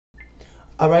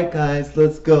All right, guys,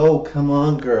 let's go. Come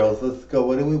on, girls, let's go.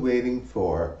 What are we waiting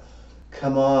for?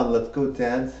 Come on, let's go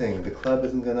dancing. The club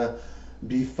isn't gonna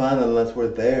be fun unless we're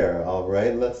there. All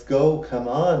right, let's go. Come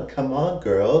on,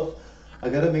 girls. I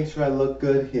gotta make sure I look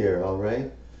good here. All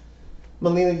right,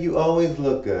 Mileena, you always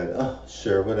look good. Oh,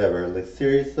 sure, whatever. Like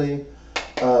seriously.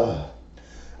 Uh,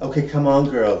 okay, come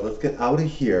on, girls. Let's get out of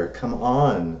here. Come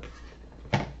on.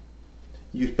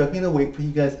 You expect me to wait for you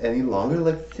guys any longer?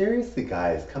 Like seriously,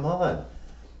 guys, come on.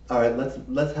 All right,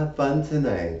 let's have fun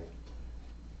tonight.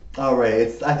 All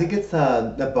right, I think it's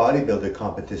a bodybuilder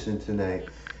competition tonight.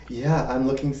 Yeah, I'm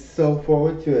looking so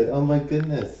forward to it. Oh my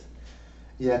goodness.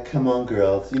 Yeah, come on,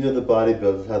 girls. You know the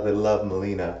bodybuilders how they love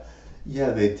Mileena.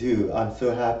 Yeah, they do. I'm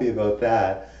so happy about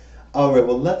that. All right,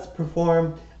 well let's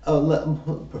perform.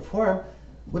 Perform?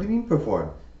 What do you mean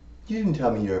perform? You didn't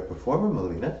tell me you're a performer,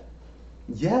 Mileena.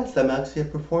 Yes, I'm actually a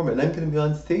performer, and I'm going to be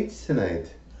on stage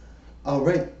tonight. All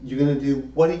right, you're gonna do.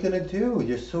 What are you gonna do?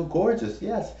 You're so gorgeous.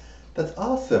 Yes, that's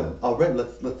awesome. All right,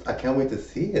 let's. I can't wait to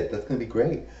see it. That's gonna be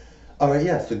great. All right,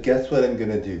 yeah. So guess what I'm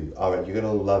gonna do? All right, you're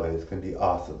gonna love it. It's gonna be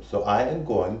awesome. So I am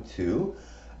going to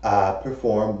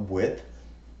perform with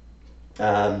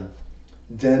um,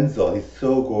 Denzel. He's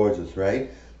so gorgeous, right?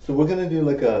 So we're gonna do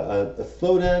like a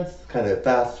slow dance, kind of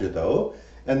faster though,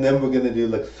 and then we're gonna do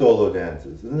like solo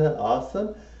dances. Isn't that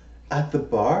awesome? At the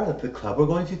bar, at the club we're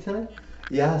going to tonight?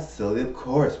 Yeah, silly, of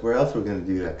course. Where else we're gonna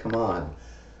do that? Come on.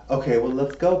 Okay, well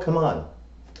let's go. Come on.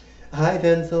 Hi,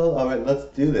 Denzel. All right, let's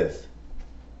do this.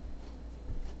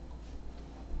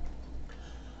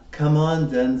 Come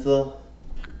on, Denzel.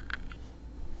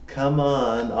 Come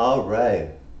on. All right.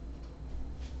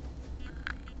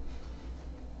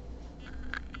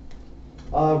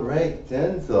 All right,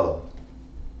 Denzel.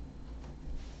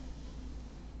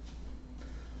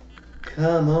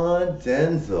 Come on,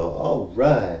 Denzel. All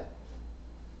right.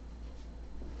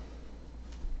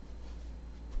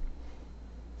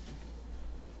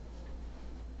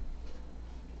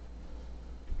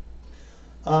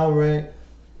 All right.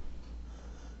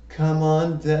 Come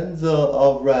on, Denzel.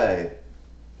 All right.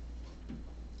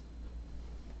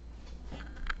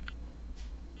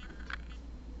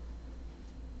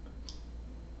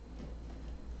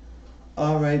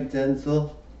 All right,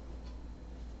 Denzel.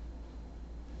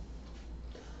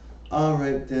 All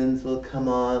right, Denzel. Come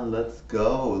on. Let's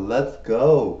go. Let's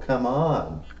go. Come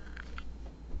on.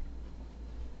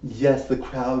 Yes, the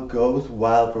crowd goes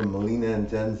wild for Mileena and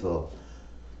Denzel.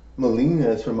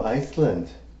 Mileena is from Iceland,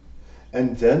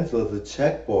 and Denzel is a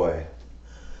Czech boy.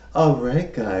 All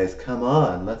right, guys, come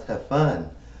on, let's have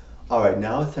fun. All right,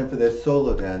 now it's time for their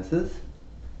solo dances.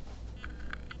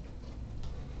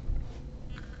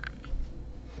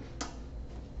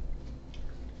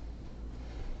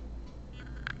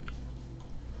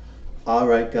 All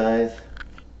right, guys,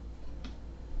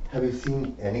 have you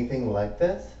seen anything like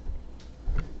this?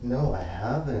 No, I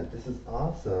haven't. This is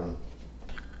awesome.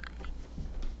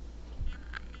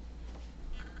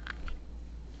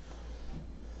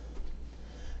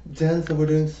 Denzel, we're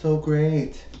doing so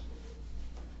great.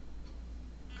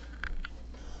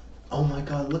 Oh my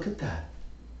God, look at that.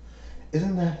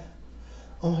 Isn't that?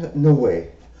 Oh my God, no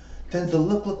way. Denzel,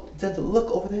 look, Denzel,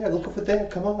 look over there,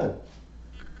 come on.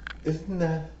 Isn't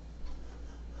that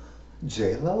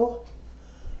J-Lo?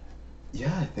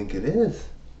 Yeah, I think it is.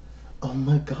 Oh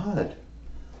my God.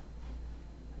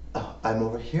 Oh, I'm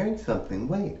overhearing something.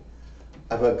 Wait.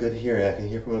 I've got good hearing. I can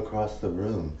hear from across the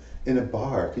room. In a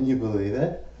bar. Can you believe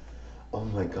it? Oh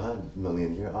my God,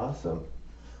 Mileena, you're awesome.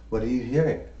 What are you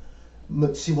hearing?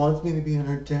 She wants me to be on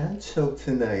her dance show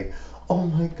tonight. Oh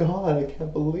my God, I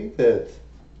can't believe it.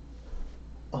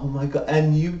 Oh my God,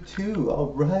 and you too.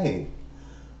 All right.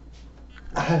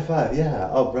 High five, yeah,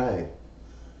 all right.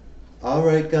 All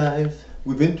right, guys.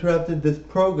 We've interrupted this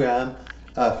program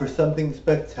for something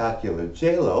spectacular.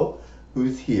 J-Lo,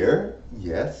 who's here,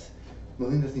 yes.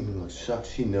 Mileena doesn't even look shocked.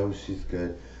 She knows she's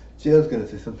good. J-Lo's going to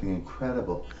say something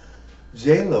incredible.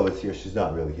 J-Lo is here. She's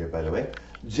not really here, by the way.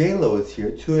 J-Lo is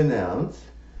here to announce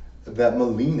that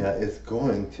Mileena is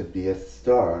going to be a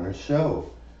star on her show.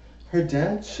 Her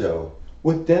dance show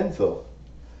with Denzel.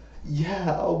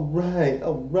 Yeah, all right,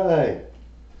 all right.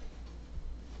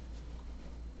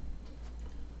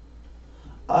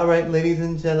 All right, ladies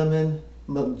and gentlemen,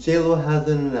 J-Lo has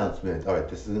an announcement. All right,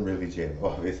 this isn't really J-Lo,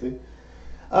 obviously.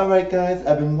 All right, guys,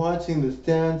 I've been watching this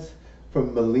dance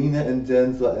from Mileena and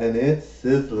Denzel, and it's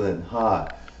sizzling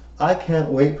hot. I can't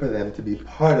wait for them to be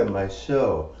part of my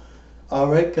show. All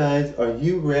right, guys, are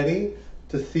you ready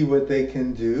to see what they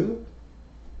can do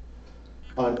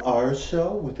on our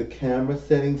show with the camera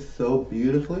setting so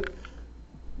beautifully?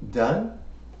 Done?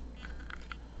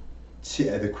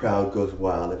 The crowd goes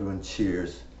wild. Everyone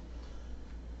cheers.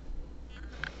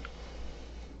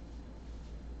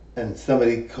 And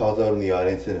somebody calls out in the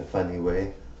audience in a funny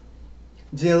way,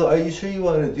 JLo, are you sure you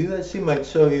want to do that? She might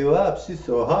show you up. She's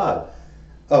so hot.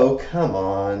 Oh, come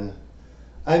on.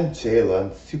 I'm JLo.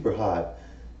 I'm super hot.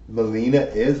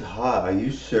 Mileena is hot. Are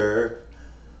you sure?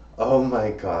 Oh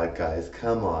my God, guys.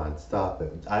 Come on. Stop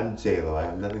it. I'm JLo. I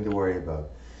have nothing to worry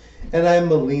about. And I'm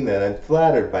Mileena, and I'm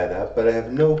flattered by that, but I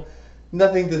have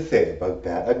nothing to say about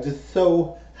that. I'm just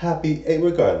so happy,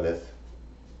 regardless.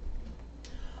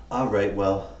 All right,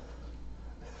 well.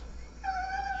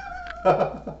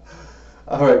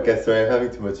 Alright guys, sorry, I'm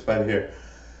having too much fun here.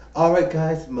 Alright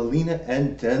guys, Mileena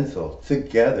and Denzel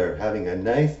together having a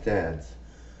nice dance.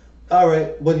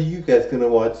 Alright, what are you guys gonna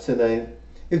watch tonight?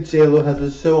 If JLo has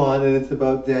a show on and it's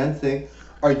about dancing,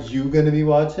 are you gonna be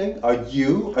watching? Are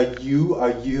you?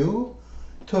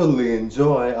 Totally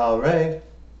enjoy, alright.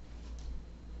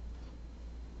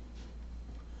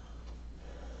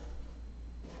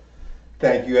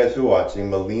 Thank you guys for watching.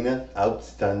 Mileena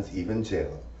outstuns even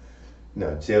JLo.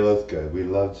 No, JLo's good. We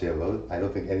love JLo. I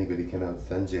don't think anybody can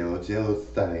outstun JLo. JLo's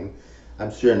stunning.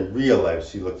 I'm sure in real life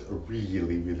she looks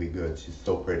really, really good. She's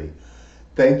so pretty.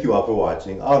 Thank you all for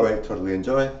watching. All right, totally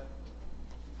enjoy.